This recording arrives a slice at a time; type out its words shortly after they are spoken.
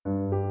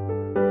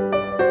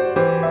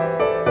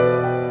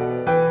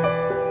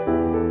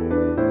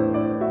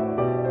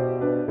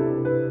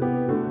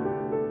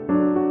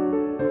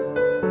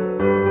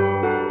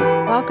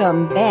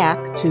Welcome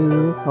back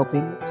to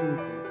Coping with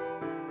Jesus,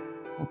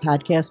 a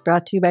podcast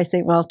brought to you by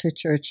St. Walter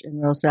Church in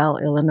Roselle,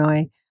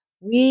 Illinois.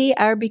 We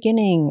are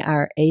beginning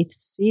our 8th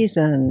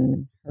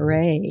season.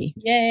 Hooray.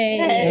 Yay.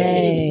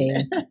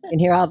 Yay. You can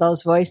hear all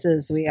those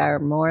voices. We are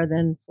more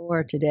than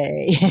 4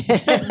 today.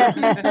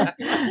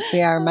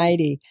 We are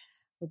mighty.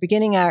 We're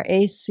beginning our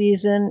 8th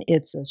season.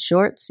 It's a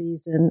short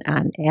season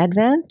on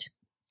Advent,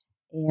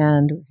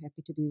 and we're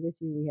happy to be with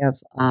you. We have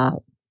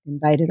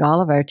invited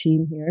all of our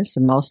team here, so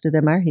most of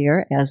them are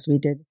here, as we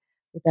did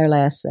with our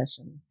last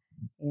session.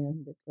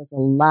 And it was a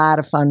lot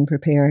of fun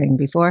preparing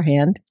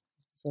beforehand,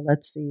 so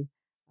let's see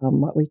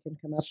what we can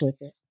come up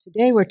with.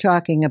 Today we're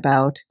talking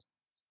about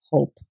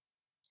hope.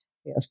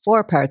 We have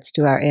 4 parts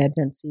to our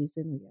Advent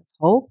season. We have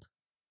hope,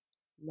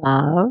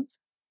 love,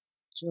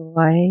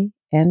 joy,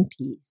 and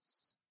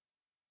peace.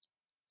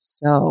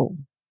 So,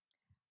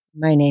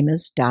 my name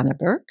is Donna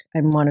Burke.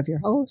 I'm one of your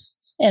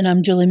hosts. And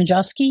I'm Julie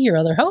Majowski, your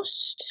other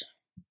host.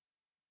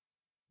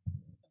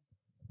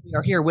 We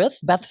are here with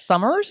Beth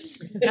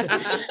Summers,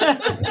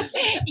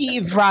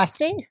 Eve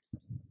Rossi,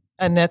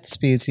 Annette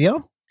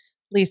Spezio,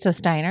 Lisa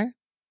Steiner,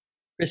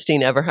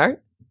 Christine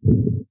Everhart,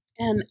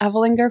 and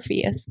Evelyn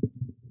Garfias.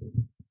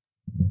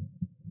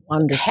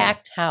 Wonderful.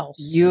 Packed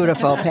house.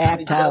 Beautiful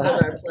packed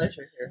house. Our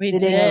pleasure here. We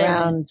Sitting did.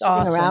 around, It's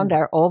awesome. around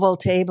our oval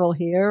table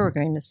here. We're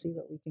going to see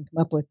what we can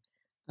come up with.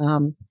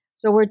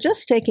 So we're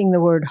just taking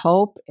the word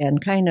hope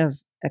and kind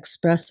of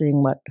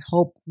expressing what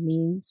hope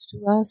means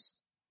to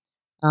us,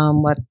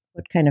 what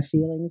kind of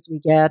feelings we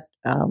get,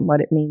 what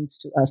it means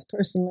to us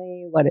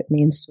personally, what it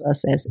means to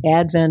us as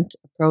Advent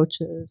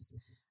approaches,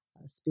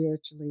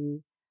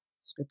 spiritually,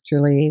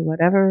 scripturally,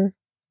 whatever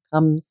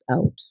comes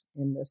out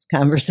in this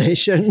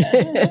conversation.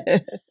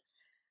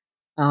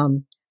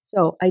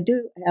 So I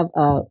do have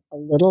a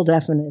little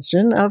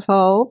definition of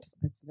hope.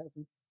 It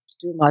doesn't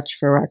do much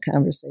for our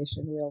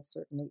conversation. We'll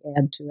certainly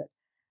add to it.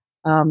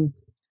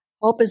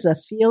 Hope is a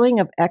feeling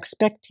of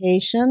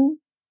expectation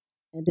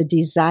and a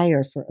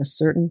desire for a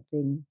certain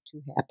thing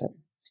to happen.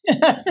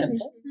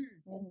 Simple.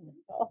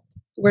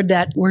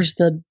 Where's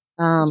the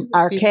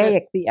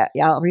archaic?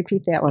 I'll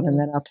repeat that one, and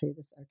then I'll tell you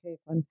this archaic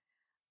one.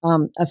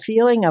 A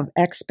feeling of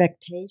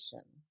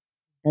expectation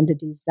and a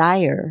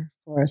desire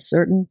for a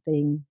certain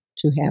thing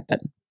to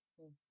happen.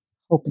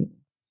 Hoping.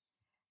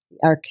 The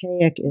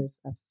archaic is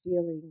a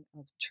feeling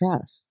of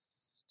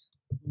trust.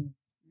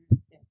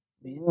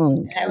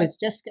 I was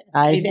just going to say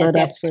Eyes lit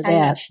up for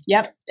that.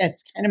 Yep,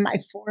 that's kind of my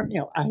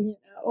formula.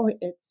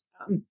 It's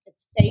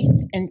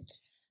faith, and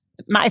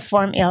my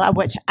formula,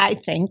 which I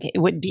think it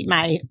would be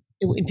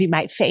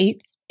my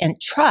faith and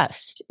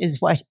trust,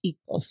 is what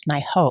equals my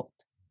hope.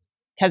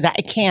 Because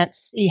I can't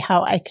see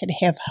how I could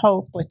have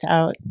hope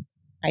without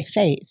my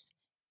faith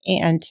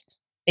and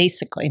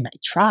basically my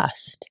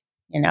trust.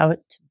 To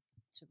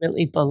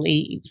really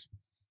believe.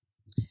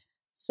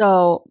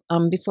 So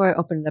before I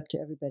open it up to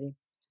everybody,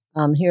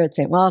 here at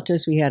St.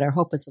 Walter's, we had our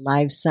Hope is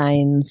Alive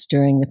signs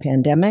during the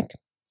pandemic.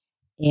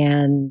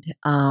 And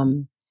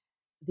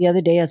the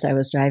other day as I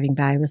was driving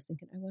by, I was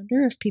thinking, I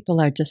wonder if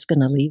people are just going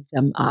to leave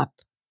them up.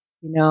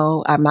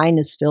 Our mine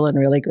is still in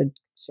really good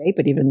shape.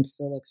 It even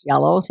still looks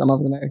yellow. Some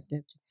of them are.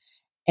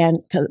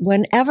 And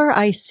whenever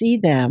I see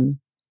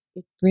them,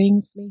 it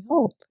brings me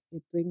hope.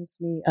 It brings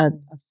me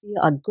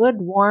a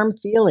good, warm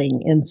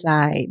feeling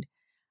inside.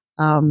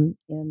 And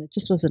it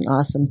just was an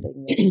awesome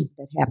thing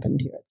that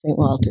happened here at St.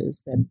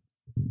 Walter's that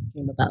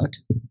came about.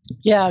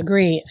 Yeah, I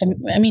agree.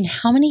 I mean,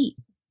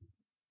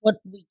 what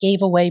we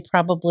gave away,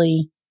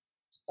 probably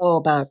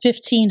About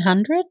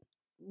 1,500?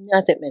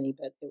 not that many,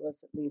 but it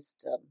was at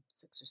least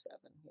 6 or 7.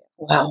 Yeah.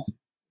 Wow.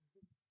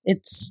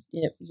 It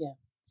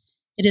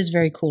is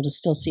very cool to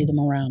still see them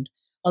around.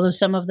 Although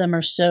some of them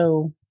are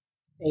so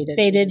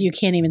faded, you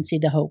can't even see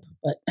the hope,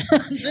 but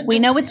we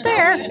know it's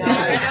there. And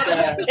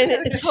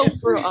it's hope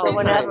for all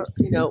times.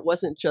 It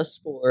wasn't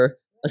just for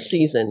a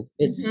season.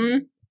 It's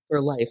for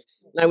life.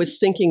 And I was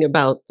thinking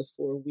about the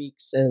 4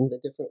 weeks and the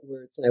different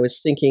words, and I was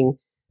thinking,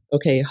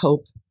 okay,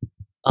 hope,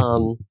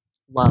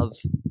 love,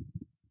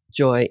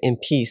 joy,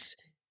 and peace.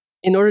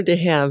 In order to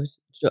have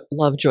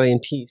love, joy,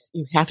 and peace,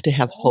 you have to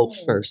have hope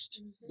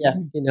first. Yeah.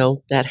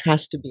 That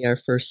has to be our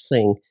first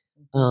thing.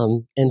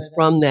 And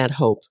from that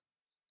hope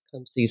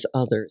comes these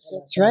others.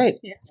 That's right.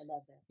 I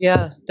love that.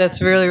 Yeah,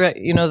 that's really right.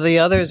 The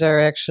others are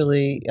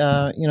actually,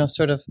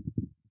 sort of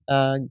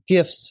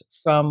gifts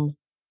from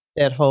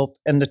that hope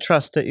and the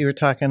trust that you were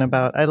talking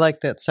about. I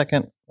like that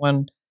second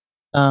one,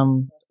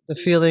 the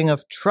feeling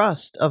of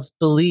trust, of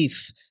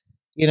belief.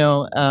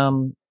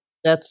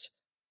 That's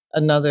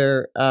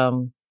another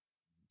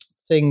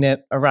thing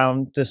that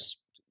around this,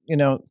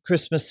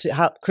 Christmas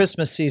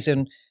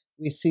season,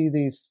 we see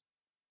these.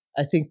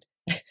 I think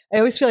I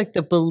always feel like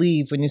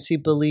when you see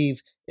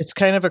believe, it's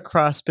kind of a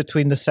cross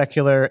between the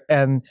secular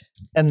and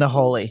the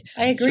holy.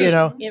 I agree.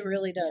 It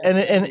really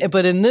does.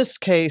 But in this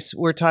case,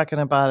 we're talking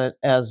about it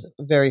as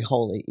very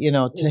holy.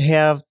 To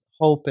have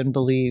hope and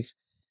believe.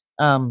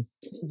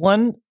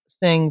 One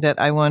thing that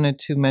I wanted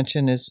to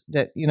mention is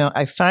that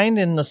I find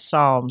in the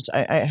Psalms,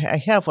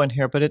 I have one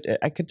here, but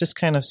I could just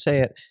kind of say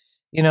it.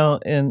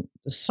 and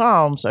the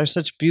Psalms are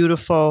such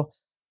beautiful,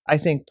 I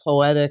think,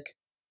 poetic,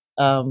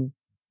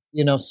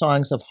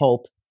 songs of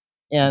hope.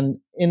 And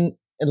in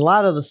a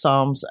lot of the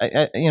Psalms,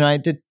 I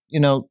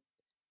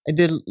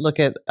did look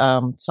at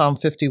Psalm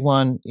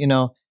 51,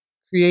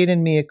 create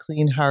in me a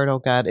clean heart, oh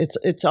God.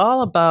 It's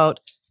all about,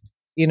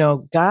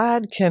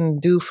 God can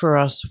do for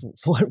us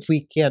what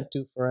we can't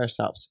do for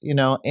ourselves,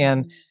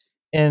 and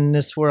in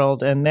this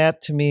world. And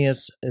that to me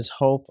is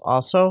hope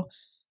also.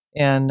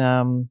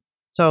 And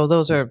so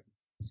those are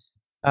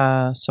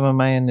some of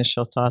my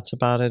initial thoughts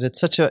about it. It's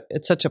such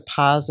a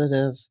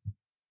positive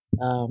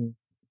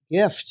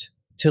gift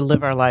to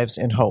live our lives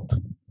in hope.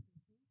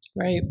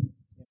 Right.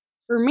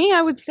 For me,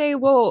 I would say,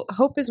 well,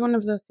 hope is one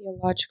of the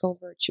theological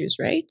virtues,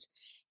 right?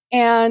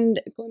 And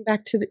going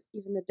back to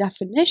even the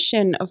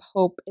definition of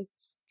hope,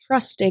 it's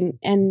trusting,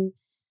 and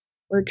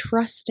we're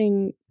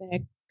trusting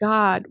that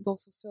God will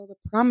fulfill the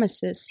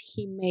promises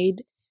he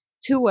made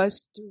to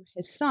us through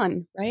his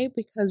son, right?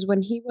 Because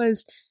when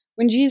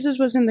Jesus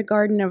was in the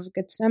Garden of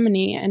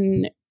Gethsemane,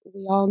 and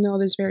we all know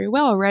this very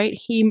well, right?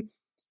 He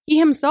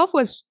himself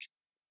was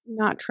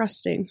not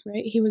trusting,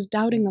 right? He was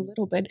doubting a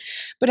little bit,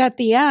 but at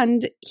the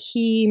end,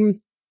 he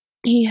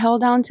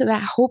held on to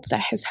that hope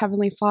that his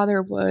heavenly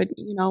Father would,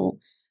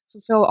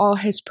 fulfill all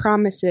his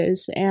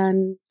promises.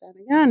 And then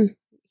again,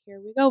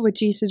 here we go with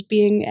Jesus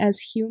being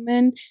as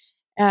human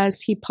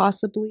as he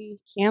possibly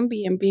can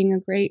be, and being a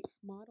great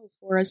model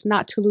for us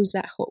not to lose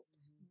that hope.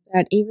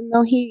 That even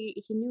though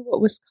he knew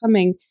what was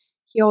coming,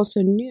 he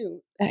also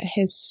knew that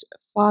his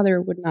Father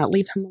would not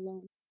leave him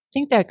alone. I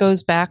think that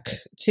goes back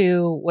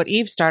to what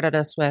Eve started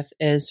us with: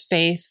 is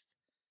faith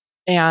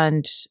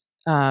and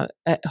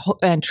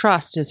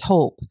trust is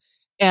hope.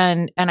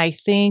 And I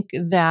think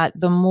that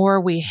the more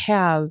we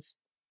have,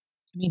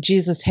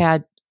 Jesus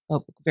had a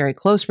very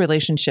close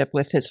relationship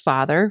with his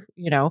Father,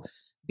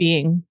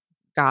 being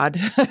God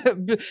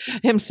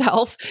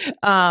himself.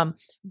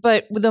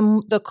 But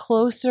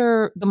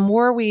the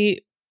more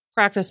we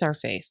practice our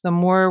faith, the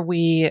more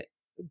we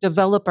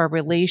develop our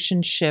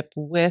relationship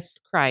with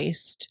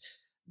Christ,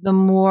 the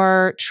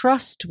more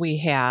trust we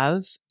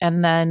have,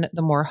 and then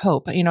the more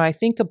hope. I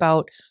think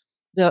about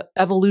the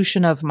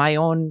evolution of my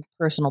own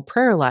personal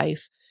prayer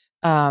life.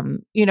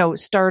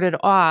 Started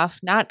off,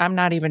 I'm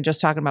not even just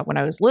talking about when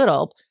I was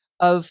little,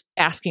 of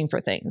asking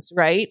for things,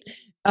 right?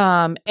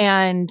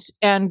 And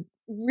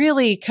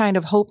really kind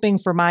of hoping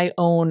for my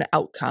own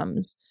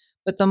outcomes.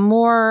 But the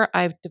more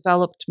I've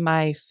developed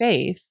my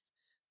faith,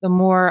 the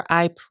more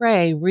I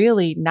pray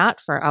really not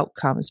for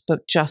outcomes,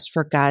 but just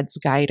for God's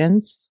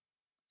guidance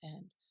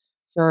and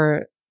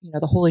for,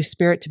 the Holy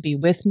Spirit to be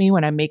with me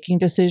when I'm making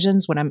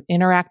decisions, when I'm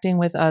interacting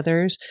with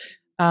others.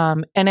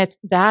 And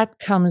that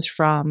comes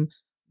from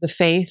the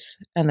faith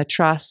and the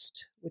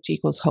trust, which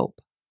equals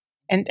hope.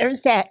 And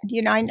there's that,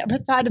 I never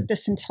thought of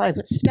this until I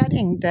was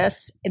studying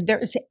this.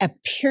 There's a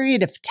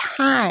period of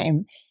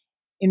time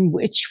in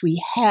which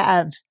we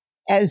have,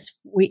 as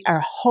we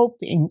are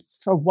hoping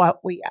for what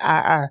we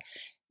are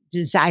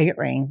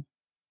desiring.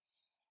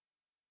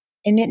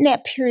 And in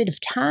that period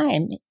of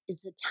time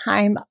is a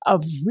time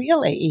of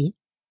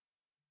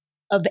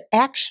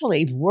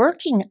actually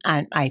working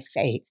on my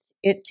faith.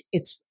 It's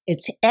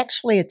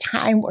actually a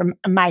time where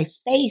my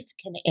faith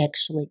can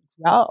actually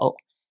grow,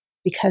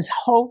 because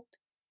hope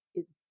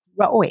is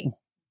growing.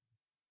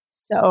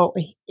 So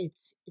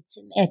it's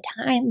in that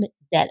time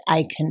that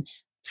I can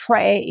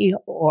pray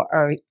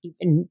or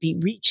even be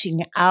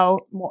reaching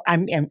out more.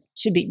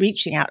 Should be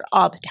reaching out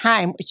all the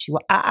time, which you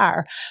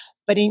are,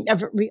 but I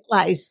never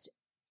realized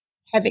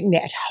having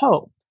that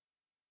hope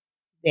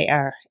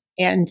there.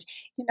 And,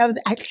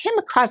 I came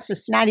across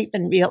this not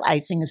even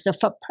realizing, as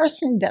if a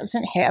person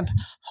doesn't have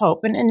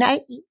hope, and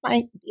you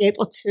might be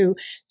able to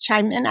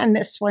chime in on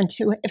this one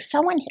too. If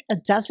someone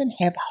doesn't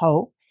have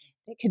hope,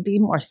 they could be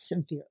more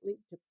severely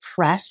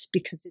depressed,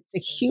 because it's a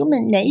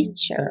human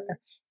nature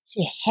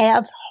to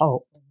have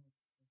hope,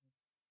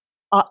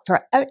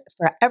 for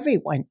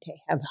everyone to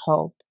have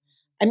hope.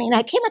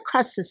 I came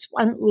across this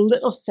one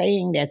little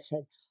saying that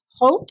said,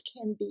 hope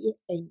can be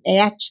a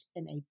match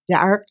in a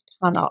dark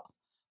tunnel,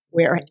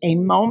 where a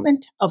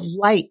moment of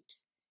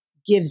light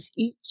gives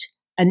each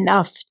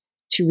enough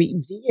to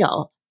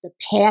reveal the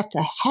path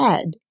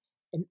ahead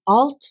and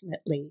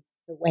ultimately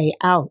the way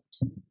out.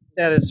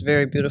 That is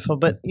very beautiful.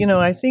 But,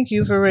 I think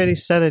you've already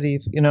said it,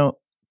 Eve.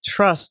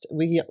 Trust.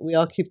 We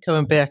all keep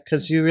coming back,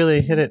 because you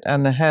really hit it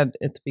on the head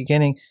at the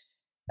beginning.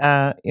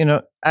 I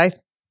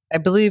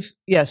believe,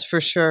 yes, for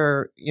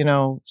sure,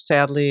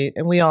 sadly,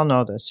 and we all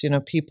know this,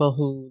 people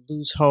who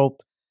lose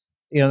hope,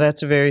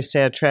 that's a very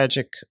sad,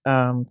 tragic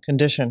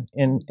condition.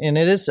 And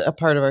it is a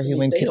part of our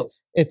human,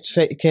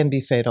 it can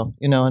be fatal,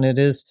 and it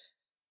is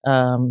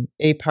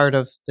a part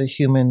of the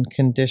human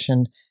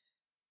condition.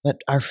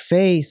 But our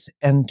faith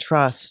and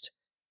trust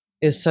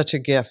is such a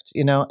gift,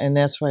 and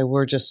that's why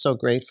we're just so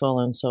grateful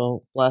and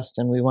so blessed.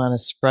 And we want to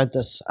spread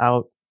this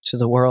out to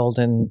the world.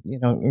 And,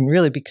 and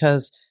really,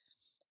 because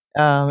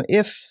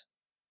if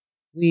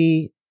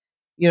we,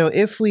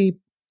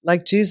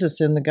 like Jesus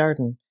in the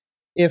garden,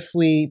 if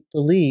we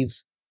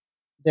believe,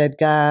 that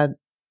God's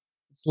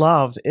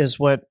love is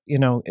what,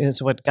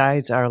 is what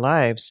guides our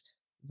lives,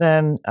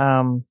 then,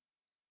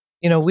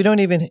 we don't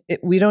even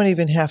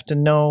have to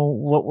know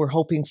what we're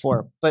hoping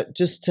for, but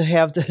just to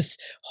have this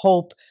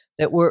hope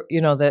that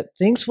that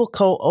things will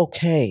go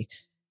okay,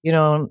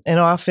 and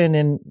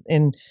often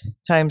in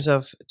times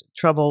of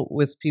trouble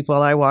with people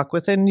I walk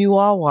with, and you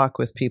all walk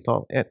with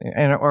people,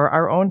 or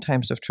our own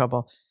times of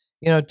trouble,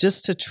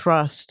 just to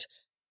trust,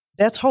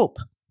 that's hope,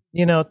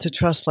 to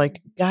trust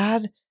like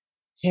God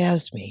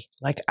has me.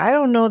 Like, I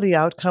don't know the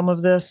outcome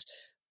of this,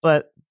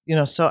 but,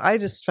 so I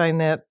just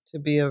find that to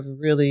be a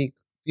really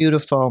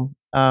beautiful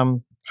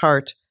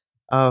part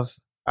of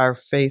our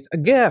faith, a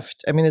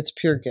gift. I mean, it's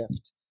pure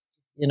gift,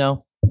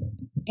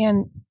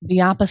 And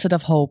the opposite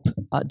of hope,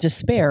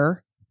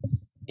 despair,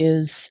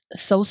 is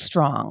so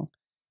strong.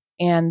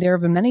 And there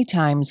have been many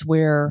times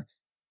where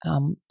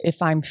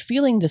if I'm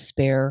feeling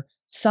despair,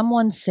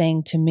 someone's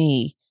saying to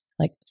me,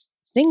 like,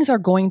 things are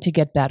going to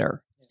get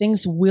better.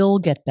 Things will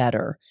get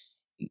better.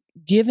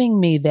 Giving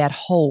me that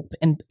hope.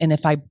 And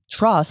if I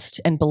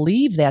trust and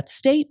believe that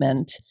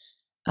statement,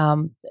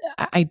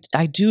 I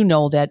do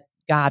know that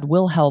God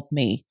will help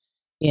me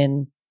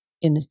in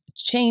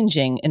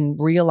changing and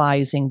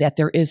realizing that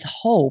there is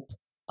hope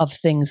of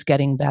things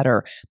getting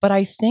better. But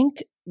I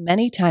think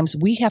many times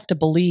we have to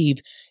believe,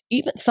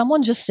 even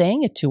someone just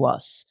saying it to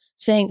us,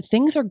 saying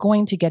things are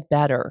going to get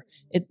better.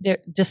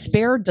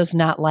 Despair does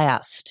not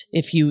last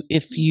if you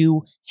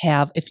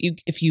have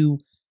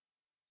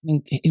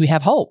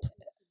hope.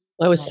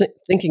 I was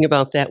thinking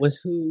about that with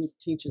who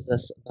teaches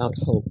us about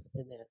hope,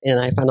 and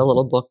I found a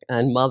little book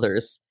on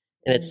mothers,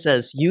 and it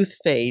says, "Youth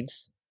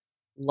fades,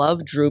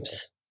 love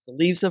droops, the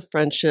leaves of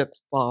friendship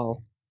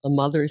fall. A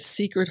mother's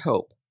secret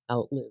hope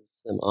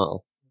outlives them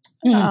all."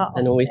 Oh,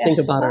 And when we think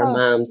about our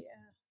moms,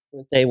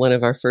 weren't they one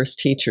of our first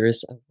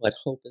teachers of what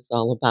hope is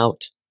all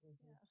about?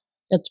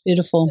 That's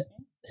beautiful.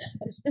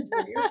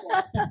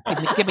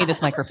 Give me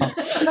this microphone.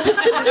 I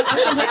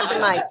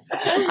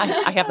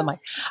have the mic.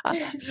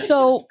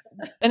 So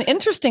an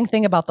interesting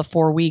thing about the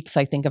 4 weeks,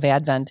 I think, of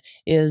Advent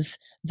is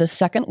the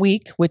second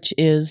week, which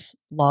is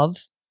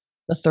love,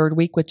 the third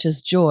week, which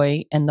is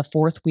joy, and the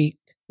fourth week,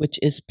 which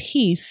is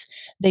peace.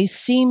 They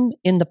seem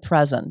in the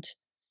present.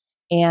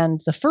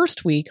 And the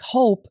first week,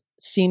 hope,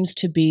 seems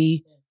to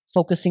be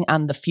focusing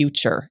on the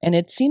future. And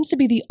it seems to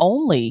be the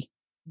only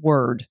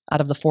word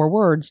out of the 4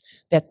 words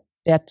that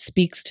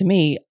speaks to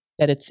me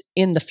that it's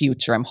in the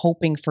future. I'm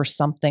hoping for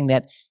something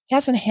that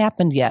hasn't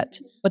happened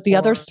yet, but the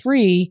other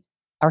 3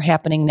 are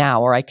happening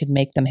now, or I could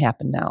make them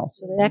happen now.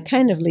 So that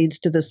kind of leads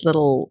to this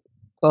little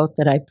quote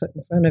that I put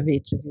in front of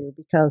each of you,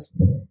 because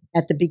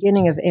at the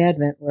beginning of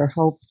Advent, where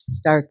hope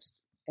starts,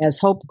 as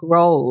hope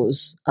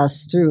grows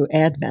us through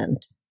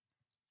Advent,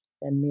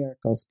 then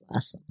miracles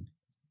blossom.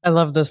 I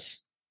love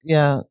this.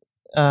 Yeah.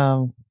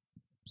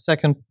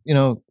 Second,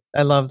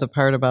 I love the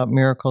part about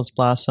miracles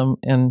blossom.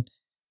 And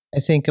I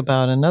think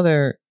about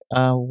another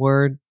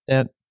word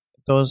that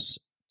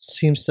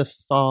seems to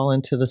fall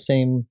into the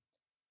same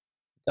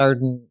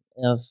garden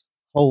of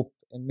hope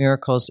and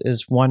miracles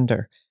is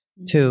wonder,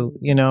 too.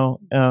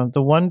 The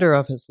wonder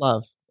of His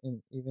love,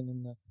 even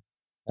in the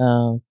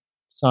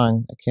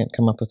song. I can't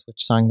come up with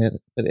which song that,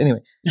 but anyway.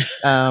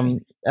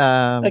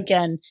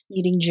 Again,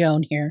 needing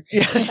Joan here.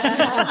 Yes.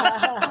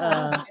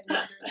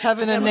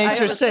 Heaven and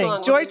nature sing.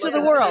 Joy to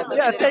the world.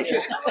 Yeah, thank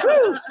you.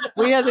 Woo!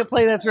 We had to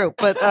play that through.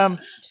 But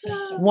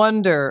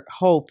wonder,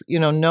 hope,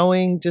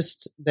 knowing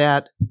just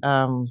that,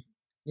 and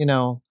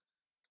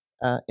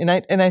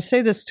I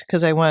say this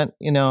because I want,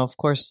 of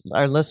course,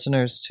 our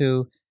listeners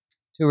to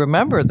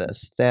remember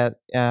this, that,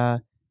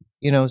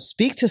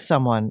 speak to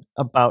someone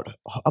about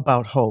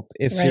hope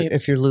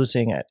if you're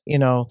losing it,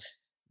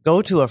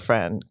 go to a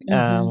friend,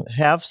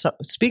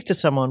 speak to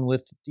someone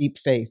with deep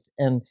faith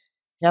and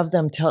have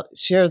them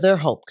share their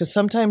hope, because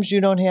sometimes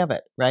you don't have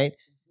it, right?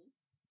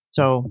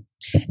 So,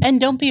 and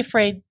don't be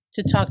afraid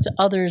to talk to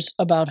others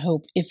about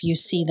hope if you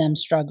see them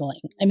struggling.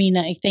 I mean,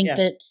 I think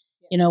that,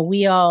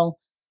 we all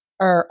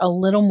are a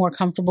little more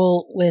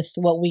comfortable with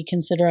what we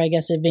consider, I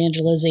guess,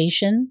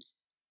 evangelization,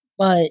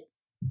 but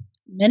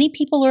many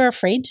people are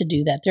afraid to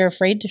do that. They're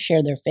afraid to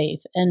share their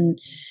faith and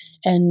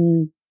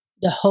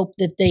the hope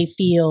that they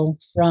feel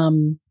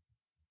from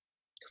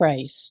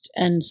Christ.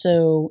 And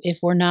so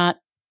if we're not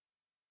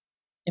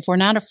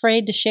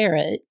afraid to share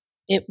it,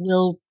 it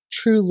will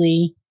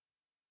truly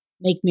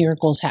make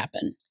miracles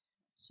happen.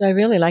 So I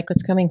really like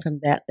what's coming from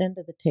that end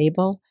of the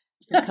table,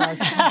 because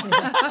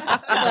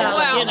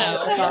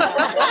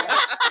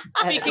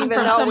Speaking even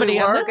from though somebody we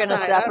on were this going to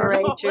side, I don't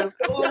know. separate you,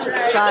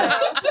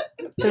 but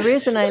the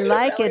reason I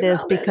like it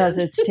is because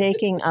it's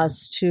taking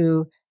us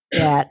to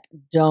that.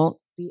 Don't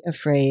be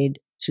afraid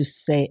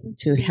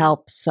to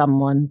help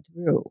someone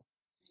through.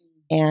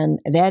 And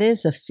that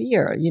is a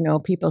fear.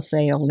 People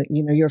say,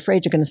 you're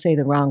afraid you're going to say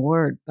the wrong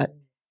word, but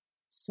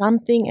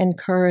something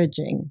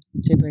encouraging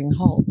to bring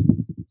hope.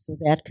 So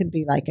that could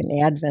be like an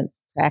Advent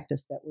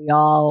practice that we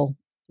all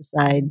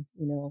decide,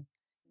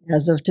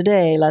 as of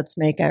today, let's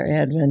make our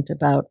Advent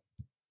about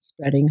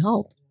spreading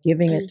hope.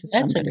 giving it to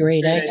That's somebody. a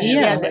great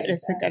idea. Yeah, that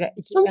is a good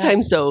idea.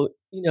 Sometimes, though,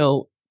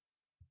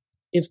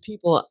 if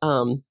people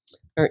aren't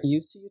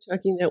used to you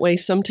talking that way,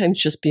 sometimes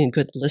just be a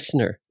good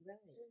listener,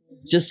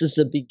 just as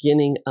the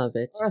beginning of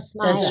it. Or a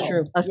smile. That's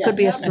true. That could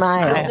be a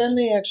smile. Because then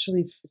they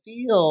actually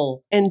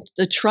feel And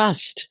the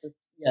trust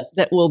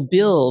that will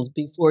build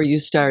before you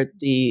start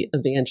the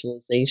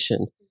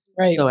evangelization.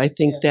 Right. So I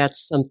think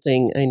that's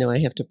something I know I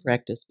have to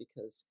practice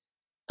because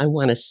I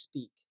want to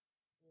speak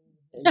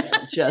and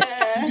not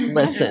just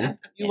listen.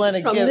 You want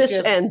to From give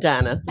this end,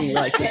 Donna, we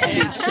like to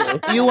speak too.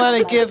 You want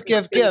to give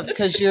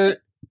because you're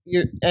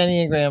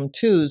Enneagram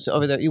 2s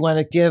over there. You want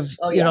to give,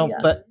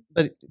 but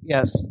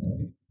yes,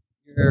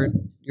 you're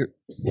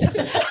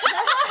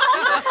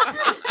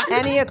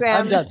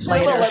Enneagrams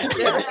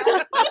later.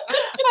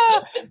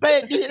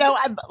 But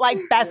like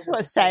Beth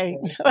was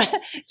saying,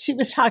 she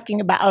was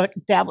talking about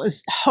that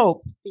was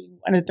hope being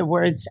one of the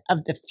words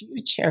of the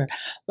future.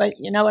 But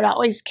it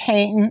always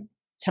came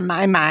to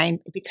my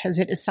mind because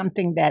it is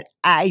something that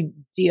I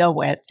deal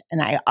with,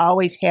 and I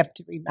always have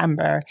to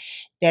remember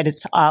that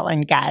it's all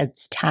in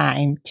God's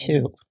time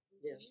too.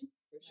 Yeah,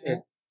 for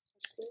sure.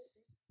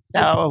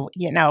 So,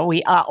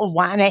 we all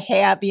want to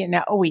have,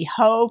 we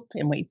hope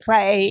and we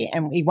pray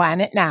and we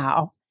want it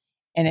now.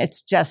 And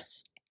it's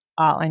just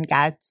all in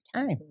God's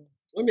time.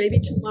 Or maybe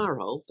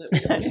tomorrow. But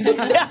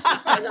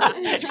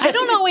I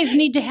don't always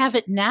need to have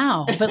it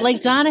now, but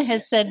like Donna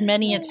has said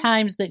many a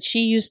times that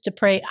she used to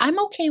pray, I'm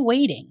okay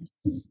waiting.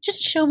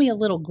 Just show me a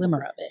little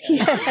glimmer of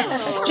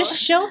it. Just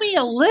show me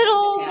a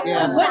little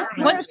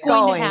what's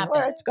going to happen.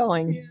 Where it's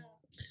going.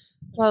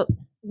 Well,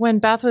 when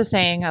Beth was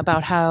saying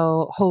about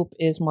how hope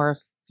is more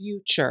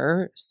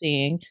future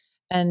seeing,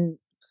 and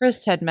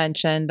Chris had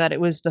mentioned that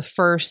it was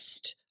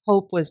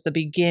hope was the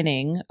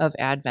beginning of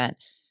Advent.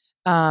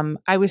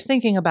 I was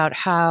thinking about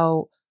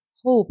how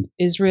hope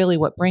is really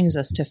what brings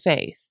us to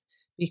faith,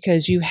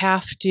 because you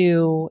have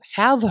to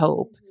have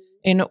hope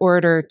in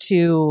order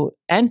to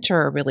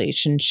enter a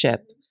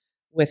relationship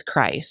with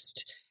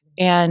Christ.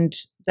 And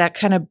that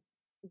kind of,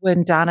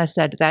 when Donna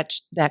said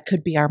that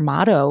could be our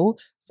motto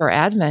for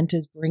Advent,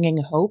 is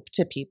bringing hope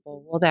to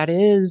people. Well, that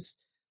is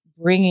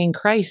bringing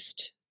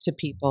Christ to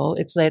people.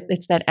 It's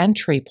that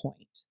entry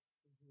point.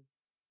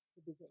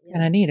 It's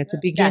kind of neat. It's a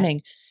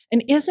beginning.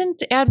 And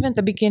isn't Advent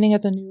the beginning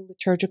of the new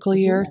liturgical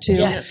year too?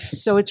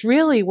 Yes. So it's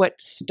really what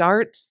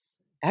starts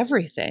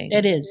everything.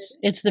 It is.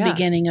 It's the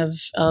beginning of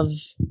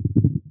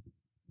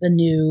the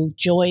new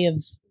joy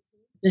of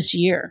this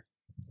year.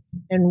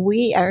 And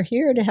we are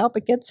here to help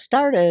it get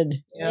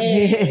started.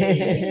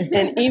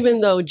 And even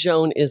though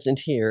Joan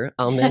isn't here,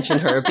 I'll mention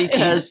her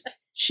because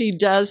she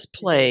does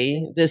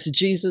play this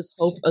Jesus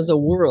Hope of the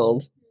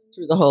World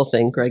through the whole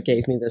thing. Greg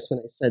gave me this when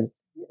I said,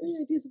 any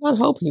ideas about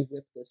hope? He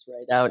whipped this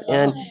right out.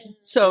 And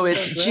so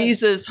it's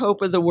Jesus,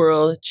 hope of the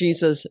world.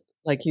 Jesus,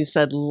 like you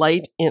said,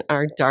 light in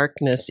our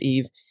darkness,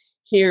 Eve.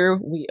 Here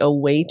we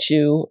await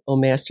you, O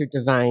Master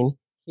Divine.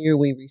 Here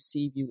we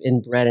receive you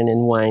in bread and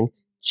in wine.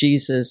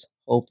 Jesus,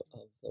 hope of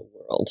the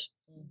world.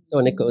 So,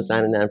 and it goes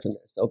on and on from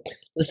there. So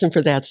listen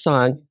for that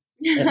song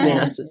at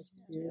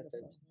Masses. You're not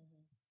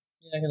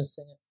going to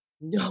sing it.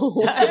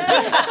 No.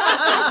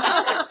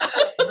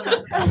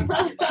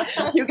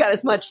 You got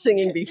as much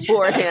singing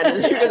beforehand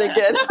as you're going to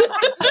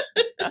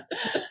get.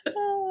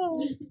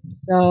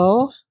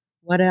 So,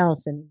 what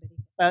else? Anybody?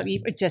 Well,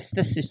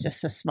 this is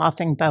just a small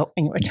thing, but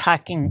when we're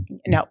talking,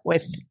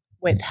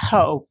 with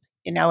hope,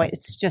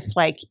 it's just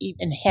like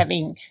even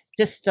having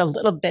just a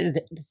little bit of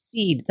the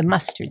seed, the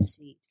mustard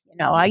seed.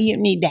 All you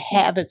need to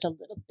have is a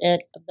little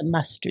bit of the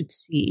mustard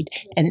seed,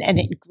 and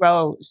it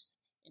grows.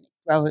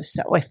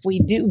 So if we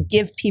do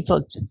give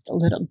people just a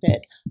little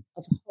bit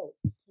of hope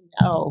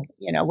to know,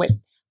 with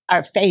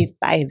our faith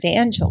by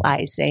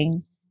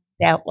evangelizing,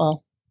 that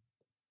will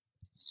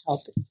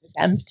help for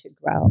them to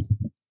grow.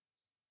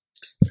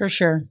 For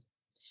sure.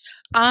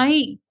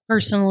 I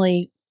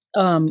personally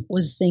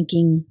was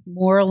thinking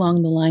more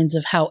along the lines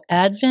of how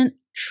Advent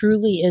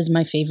truly is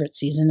my favorite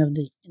season of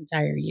the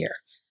entire year.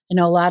 I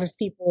know a lot of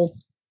people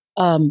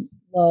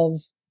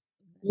love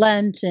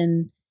Lent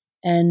and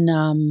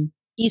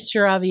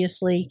Easter,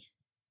 obviously,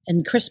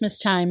 and Christmas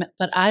time,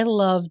 but I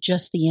love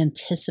just the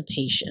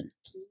anticipation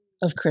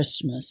of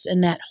Christmas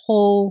and that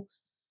whole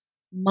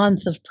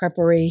month of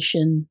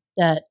preparation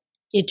that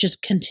it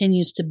just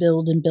continues to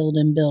build and build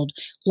and build,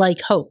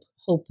 like hope.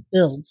 Hope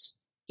builds,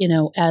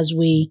 as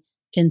we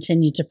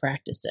continue to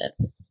practice it.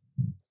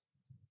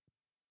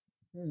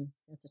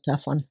 That's a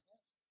tough one.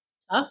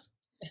 Tough?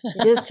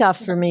 It is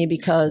tough for me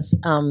because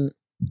I'm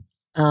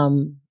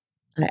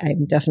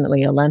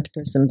definitely a Lent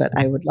person, but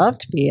I would love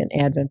to be an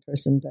Advent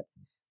person. But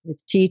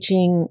with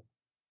teaching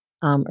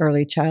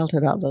early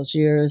childhood all those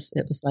years,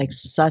 it was like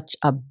such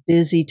a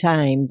busy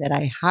time that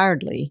I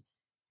hardly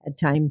had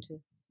time to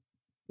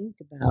think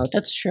about.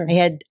 That's true.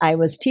 I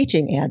was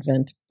teaching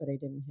Advent, but I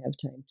didn't have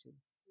time to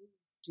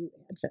do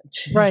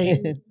Advent. Right,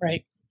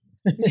 right.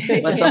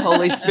 What the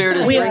Holy Spirit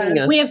is bringing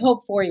us. We have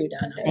hope for you,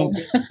 Donna. Thank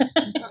you.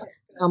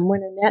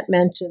 When Annette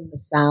mentioned the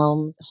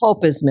Psalms,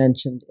 hope is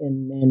mentioned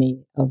in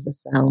many of the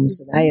Psalms.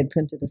 And I had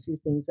printed a few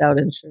things out,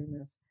 and sure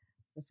enough,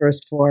 the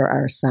first 4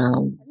 are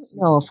Psalms. I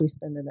don't know if we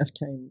spend enough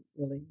time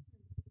really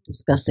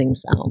discussing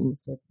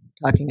Psalms or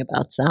talking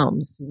about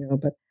Psalms,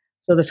 but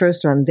so the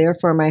first one,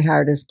 therefore my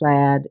heart is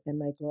glad and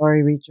my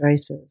glory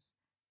rejoices.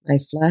 My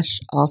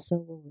flesh also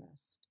will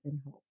rest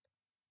in hope.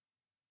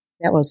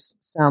 That was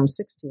Psalm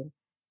 16.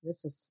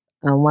 This is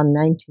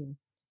 119.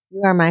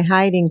 You are my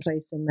hiding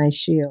place and my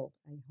shield.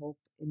 I hope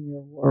in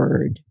your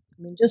word.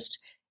 I mean, it's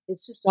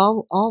just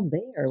all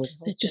there.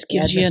 It just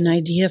gives you an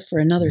idea for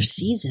another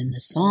season,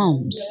 the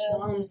Psalms.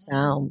 Yes.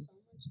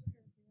 Psalms.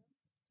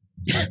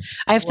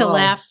 I have to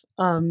laugh.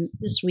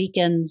 This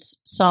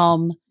weekend's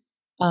Psalm,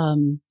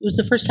 it was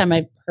the first time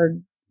I've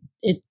heard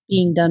it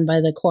being done by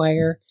the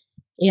choir.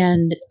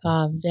 And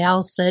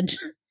Val said,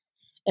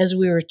 as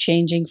we were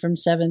changing from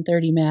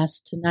 7:30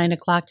 Mass to 9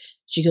 o'clock,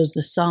 she goes,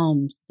 this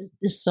Psalm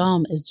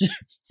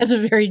has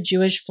a very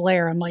Jewish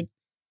flair. I'm like,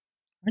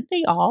 aren't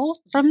they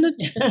all from the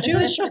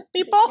Jewish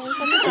people?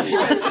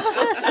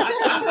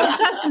 Old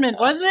Testament,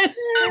 wasn't it?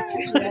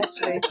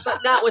 Actually, but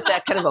not with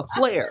that kind of a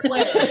flair. It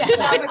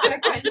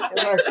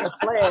was the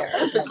flair.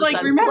 It's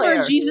like, remember,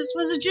 flair. Jesus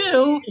was a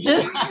Jew.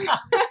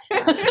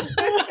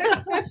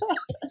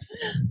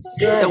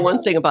 The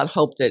one thing about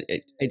hope that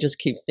I just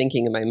keep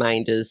thinking in my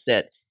mind is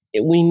that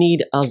we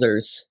need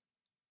others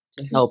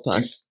to help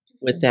us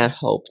with that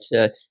hope,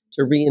 to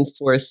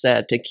reinforce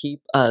that, to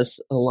keep us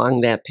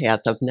along that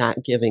path of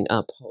not giving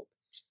up hope.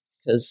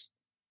 Because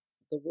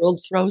the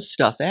world throws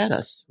stuff at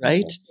us,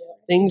 right?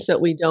 Things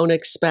that we don't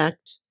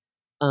expect.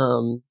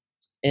 And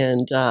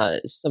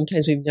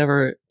sometimes we've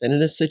never been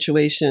in a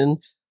situation,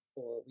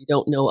 or we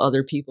don't know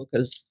other people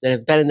that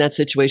have been in that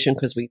situation,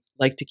 because we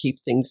like to keep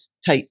things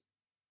tight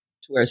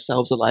to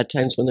ourselves a lot of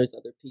times when there's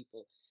other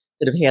people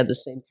that have had the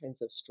same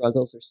kinds of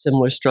struggles or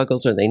similar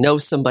struggles, or they know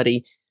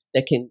somebody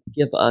that can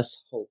give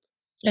us hope.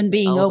 And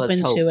being open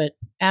to it.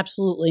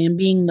 Absolutely. And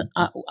being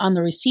on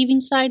the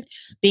receiving side,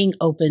 being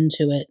open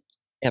to it.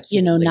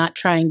 Absolutely. Not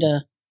trying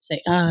to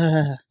say,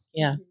 yeah.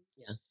 Yeah.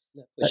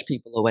 Not push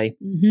people away.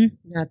 Mm-hmm.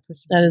 Not push.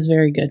 That is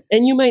very good.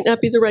 And you might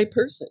not be the right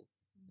person.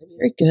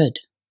 Very good.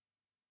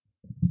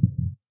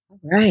 All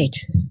right.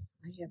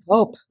 I have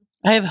hope.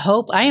 I have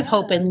hope. I have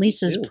hope in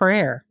Lisa's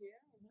prayer.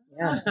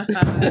 Yes.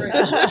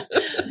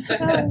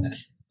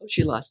 Oh,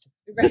 she lost it.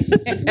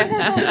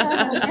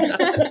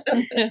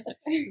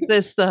 Is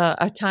this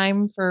a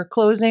time for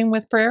closing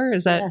with prayer?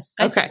 Is that Yes.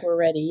 I okay? think we're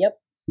ready. Yep.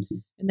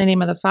 In the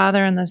name of the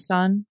Father, and the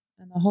Son,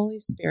 and the Holy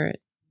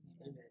Spirit.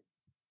 Amen.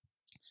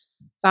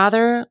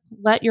 Father,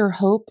 let your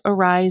hope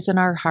arise in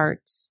our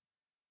hearts.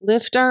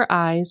 Lift our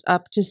eyes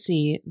up to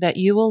see that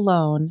you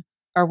alone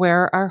are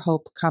where our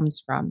hope comes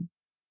from.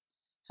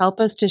 Help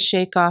us to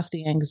shake off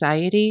the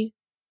anxiety,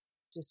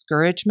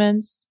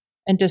 discouragements,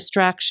 and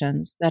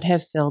distractions that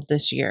have filled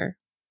this year.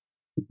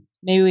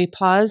 May we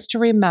pause to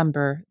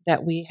remember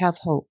that we have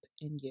hope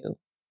in you.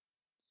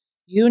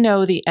 You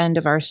know the end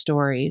of our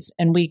stories,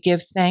 and we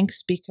give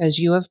thanks because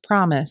you have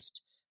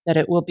promised that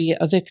it will be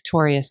a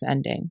victorious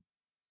ending.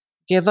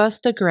 Give us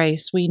the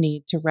grace we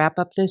need to wrap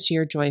up this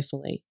year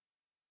joyfully.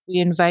 We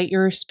invite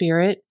your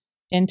Spirit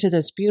into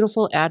this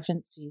beautiful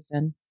Advent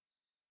season.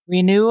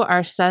 Renew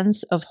our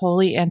sense of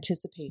holy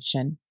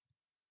anticipation.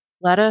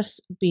 Let us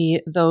be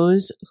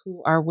those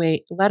who are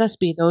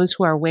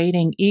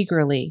waiting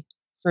eagerly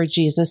for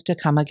Jesus to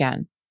come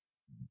again.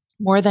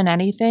 More than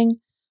anything,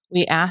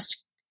 we ask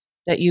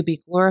that you be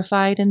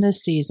glorified in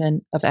this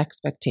season of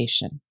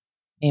expectation.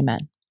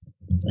 Amen.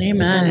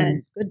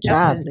 Amen. Good job,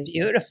 That was Lisa.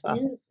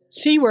 beautiful.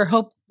 See where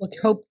hope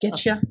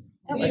gets you.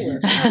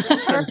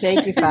 Can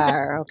take you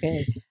far.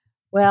 Okay.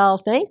 Well,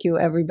 thank you,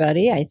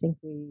 everybody. I think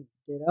we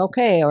did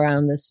okay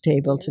around this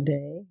table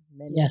today.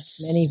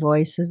 Many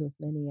voices with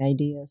many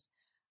ideas.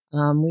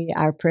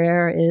 Our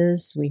prayer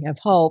is we have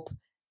hope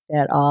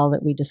that all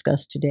that we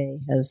discussed today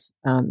has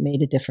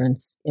made a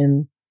difference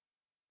in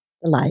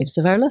the lives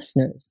of our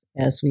listeners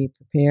as we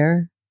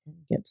prepare and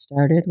get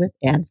started with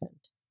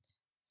Advent.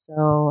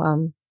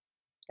 So,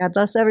 God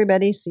bless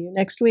everybody. See you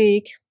next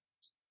week.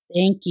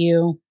 Thank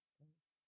you.